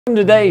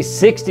Welcome to day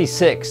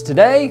 66.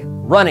 Today,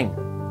 running.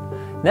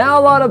 Now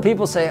a lot of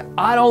people say,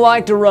 I don't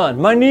like to run.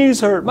 My knees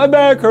hurt, my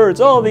back hurts,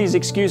 all these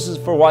excuses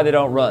for why they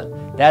don't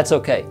run. That's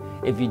okay.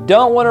 If you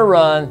don't want to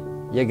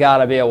run, you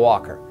gotta be a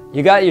walker.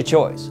 You got your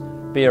choice.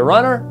 Be a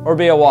runner or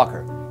be a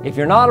walker. If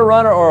you're not a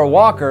runner or a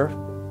walker,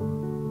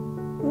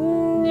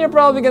 you're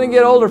probably gonna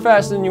get older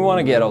faster than you want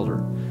to get older.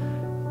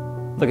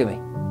 Look at me.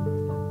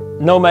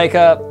 No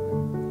makeup.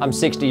 I'm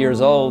 60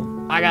 years old.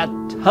 I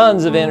got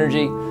tons of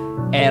energy.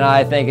 And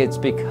I think it's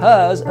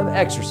because of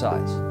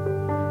exercise.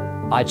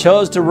 I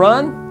chose to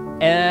run,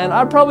 and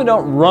I probably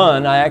don't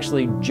run, I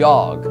actually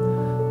jog.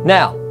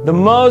 Now, the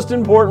most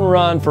important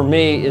run for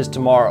me is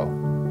tomorrow.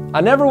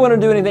 I never want to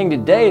do anything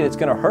today that's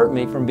going to hurt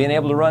me from being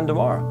able to run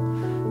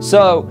tomorrow.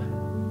 So,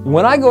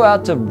 when I go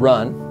out to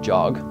run,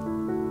 jog,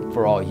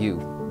 for all you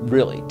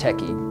really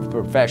techie,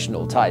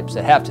 professional types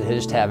that have to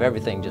just have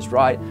everything just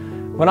right,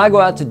 when I go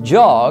out to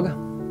jog,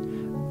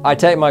 I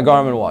take my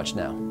Garmin watch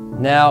now.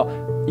 Now,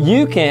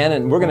 you can,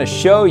 and we're going to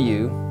show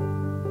you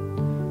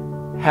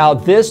how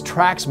this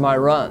tracks my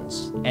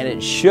runs. And it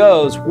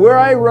shows where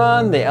I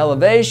run, the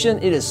elevation.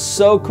 It is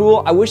so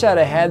cool. I wish I'd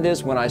have had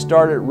this when I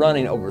started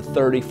running over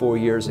 34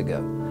 years ago.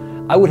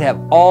 I would have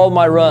all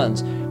my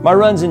runs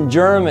in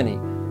Germany,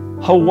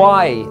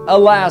 Hawaii,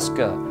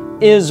 Alaska,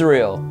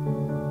 Israel,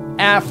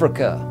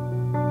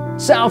 Africa,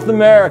 South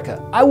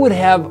America. I would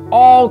have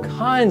all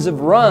kinds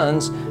of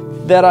runs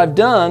that I've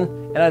done,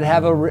 and I'd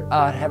have a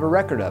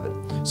record of it.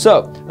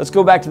 So, let's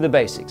go back to the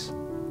basics.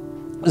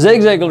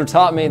 Zig Ziglar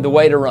taught me the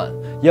way to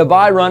run. You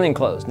buy running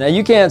clothes. Now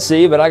you can't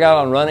see, but I got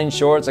on running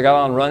shorts, I got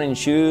on running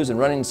shoes and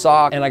running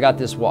socks, and I got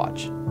this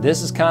watch.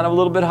 This is kind of a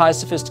little bit high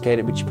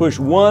sophisticated, but you push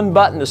one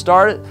button to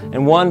start it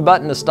and one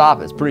button to stop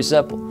it. It's pretty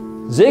simple.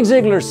 Zig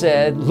Ziglar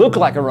said, look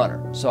like a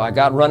runner. So I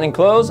got running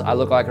clothes, I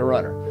look like a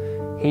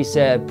runner. He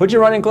said, put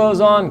your running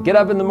clothes on, get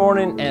up in the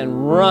morning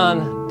and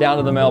run down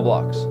to the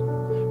mailbox.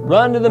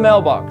 Run to the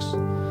mailbox,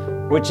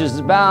 which is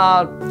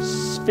about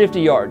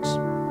 50 yards.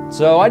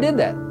 So I did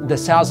that.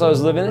 This house I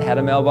was living in had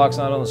a mailbox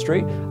on the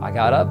street. I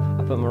got up,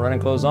 I put my running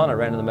clothes on, I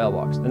ran to the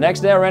mailbox. The next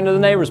day I ran to the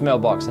neighbor's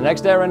mailbox. The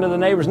next day I ran to the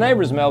neighbor's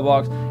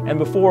mailbox. And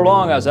before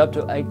long I was up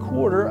to a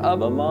quarter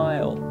of a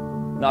mile.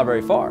 Not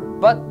very far,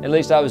 but at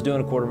least I was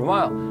doing a quarter of a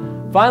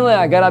mile. Finally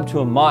I got up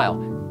to a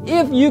mile.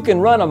 If you can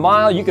run a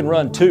mile, you can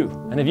run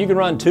 2. And if you can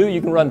run 2, you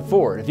can run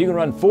 4. If you can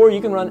run 4, you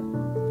can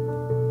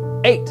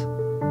run 8.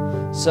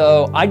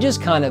 So I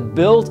just kind of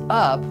built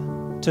up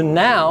to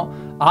now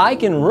I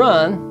can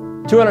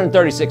run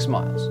 236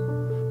 miles.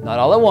 Not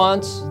all at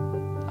once.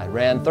 I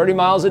ran 30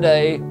 miles a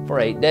day for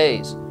 8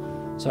 days.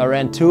 So I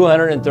ran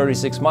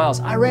 236 miles.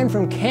 I ran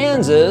from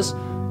Kansas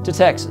to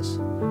Texas.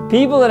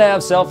 People that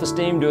have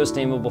self-esteem do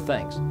esteemable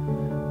things.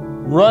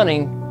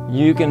 Running,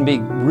 you can be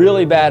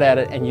really bad at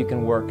it and you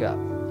can work up.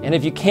 And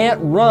if you can't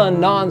run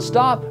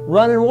non-stop,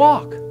 run and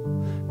walk.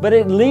 But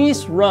at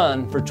least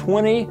run for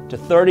 20 to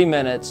 30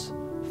 minutes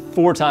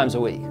 4 times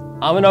a week.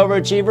 I'm an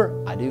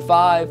overachiever, I do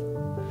 5.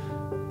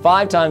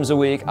 5 times a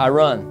week I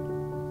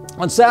run.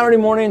 On Saturday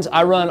mornings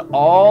I run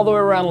all the way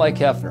around Lake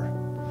Hefner,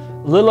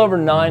 a little over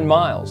 9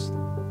 miles.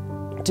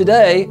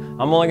 Today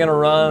I'm only going to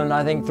run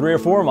I think 3 or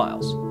 4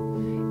 miles.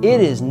 It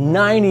is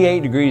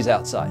 98 degrees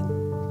outside,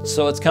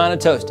 so it's kind of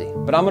toasty,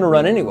 but I'm going to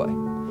run anyway.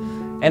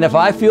 And if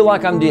I feel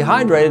like I'm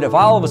dehydrated, if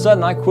all of a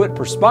sudden I quit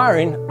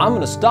perspiring, I'm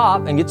going to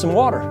stop and get some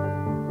water.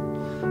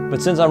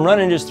 But since I'm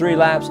running just 3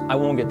 laps, I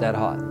won't get that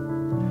hot.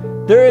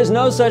 There is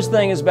no such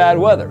thing as bad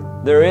weather.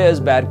 There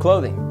is bad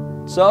clothing.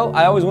 So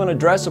I always want to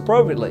dress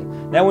appropriately.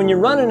 Now when you're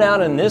running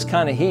out in this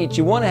kind of heat,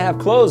 you want to have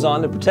clothes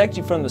on to protect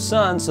you from the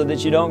sun so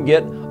that you don't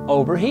get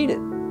overheated.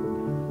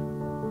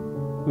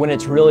 When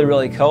it's really,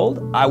 really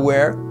cold, I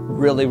wear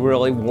really,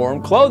 really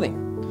warm clothing.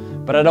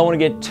 But I don't want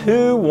to get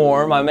too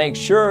warm. I make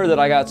sure that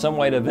I got some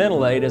way to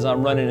ventilate as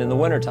I'm running in the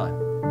wintertime.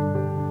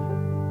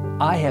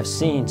 I have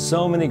seen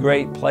so many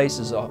great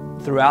places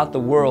throughout the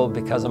world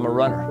because I'm a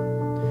runner.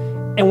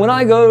 And when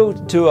I go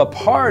to a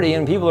party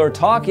and people are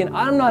talking,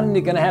 I'm not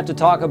going to have to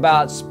talk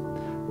about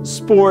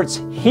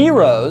sports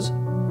heroes.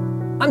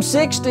 I'm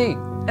 60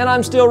 and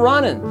I'm still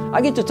running.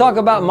 I get to talk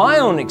about my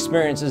own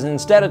experiences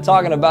instead of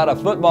talking about a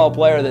football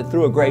player that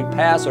threw a great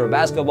pass or a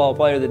basketball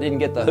player that didn't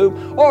get the hoop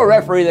or a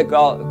referee that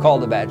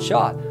called a bad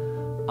shot.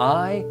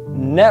 I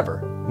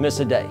never miss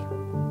a day.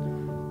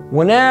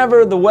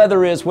 Whenever the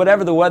weather is,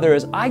 whatever the weather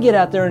is, I get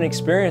out there and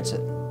experience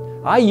it.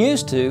 I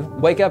used to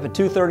wake up at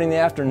 2:30 in the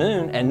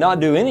afternoon and not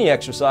do any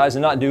exercise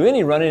and not do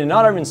any running and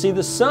not even see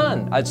the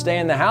sun. I'd stay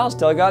in the house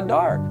till it got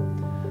dark.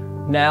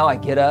 Now I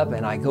get up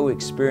and I go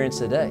experience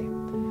the day.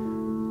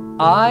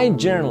 I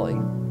generally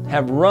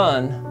have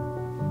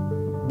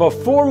run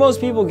before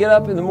most people get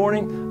up in the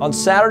morning. On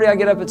Saturday I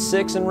get up at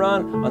 6 and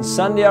run. On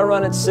Sunday I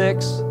run at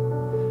 6.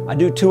 I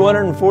do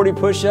 240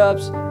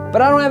 push-ups,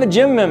 but I don't have a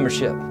gym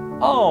membership.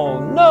 Oh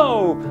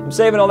no, I'm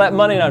saving all that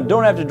money and I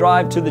don't have to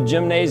drive to the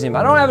gymnasium.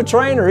 I don't have a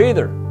trainer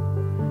either.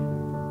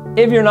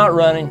 If you're not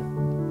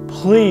running,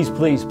 please,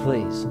 please,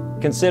 please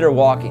consider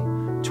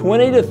walking.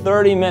 20 to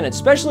 30 minutes,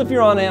 especially if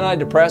you're on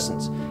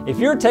antidepressants. If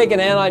you're taking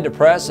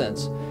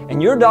antidepressants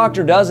and your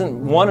doctor doesn't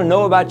want to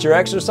know about your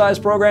exercise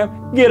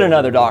program, get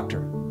another doctor.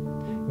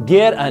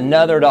 Get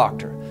another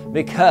doctor.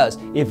 Because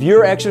if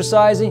you're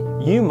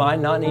exercising, you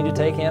might not need to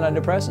take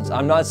antidepressants.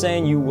 I'm not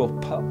saying you will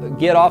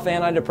get off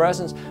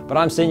antidepressants, but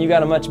I'm saying you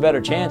got a much better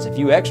chance if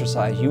you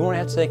exercise. You won't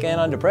have to take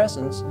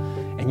antidepressants,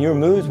 and your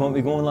moods won't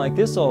be going like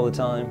this all the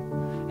time,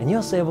 and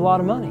you'll save a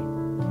lot of money,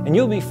 and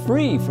you'll be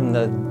free from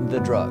the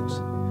drugs.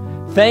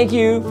 Thank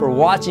you for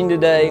watching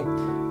today.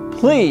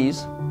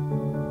 Please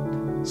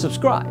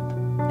subscribe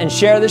and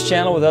share this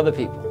channel with other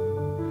people.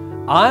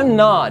 I'm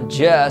not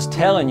just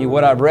telling you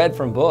what I've read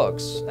from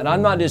books, and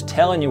I'm not just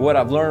telling you what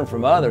I've learned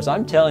from others.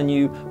 I'm telling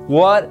you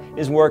what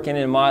is working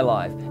in my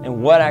life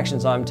and what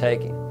actions I'm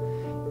taking.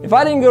 If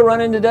I didn't go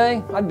running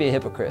today, I'd be a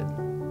hypocrite.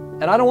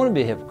 And I don't want to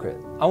be a hypocrite.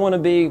 I want to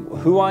be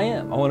who I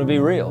am. I want to be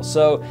real.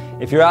 So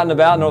if you're out and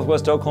about in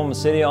Northwest Oklahoma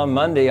City on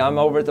Monday, I'm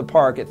over at the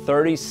park at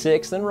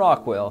 36th and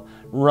Rockwell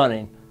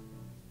running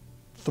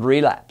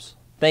 3 laps.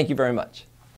 Thank you very much.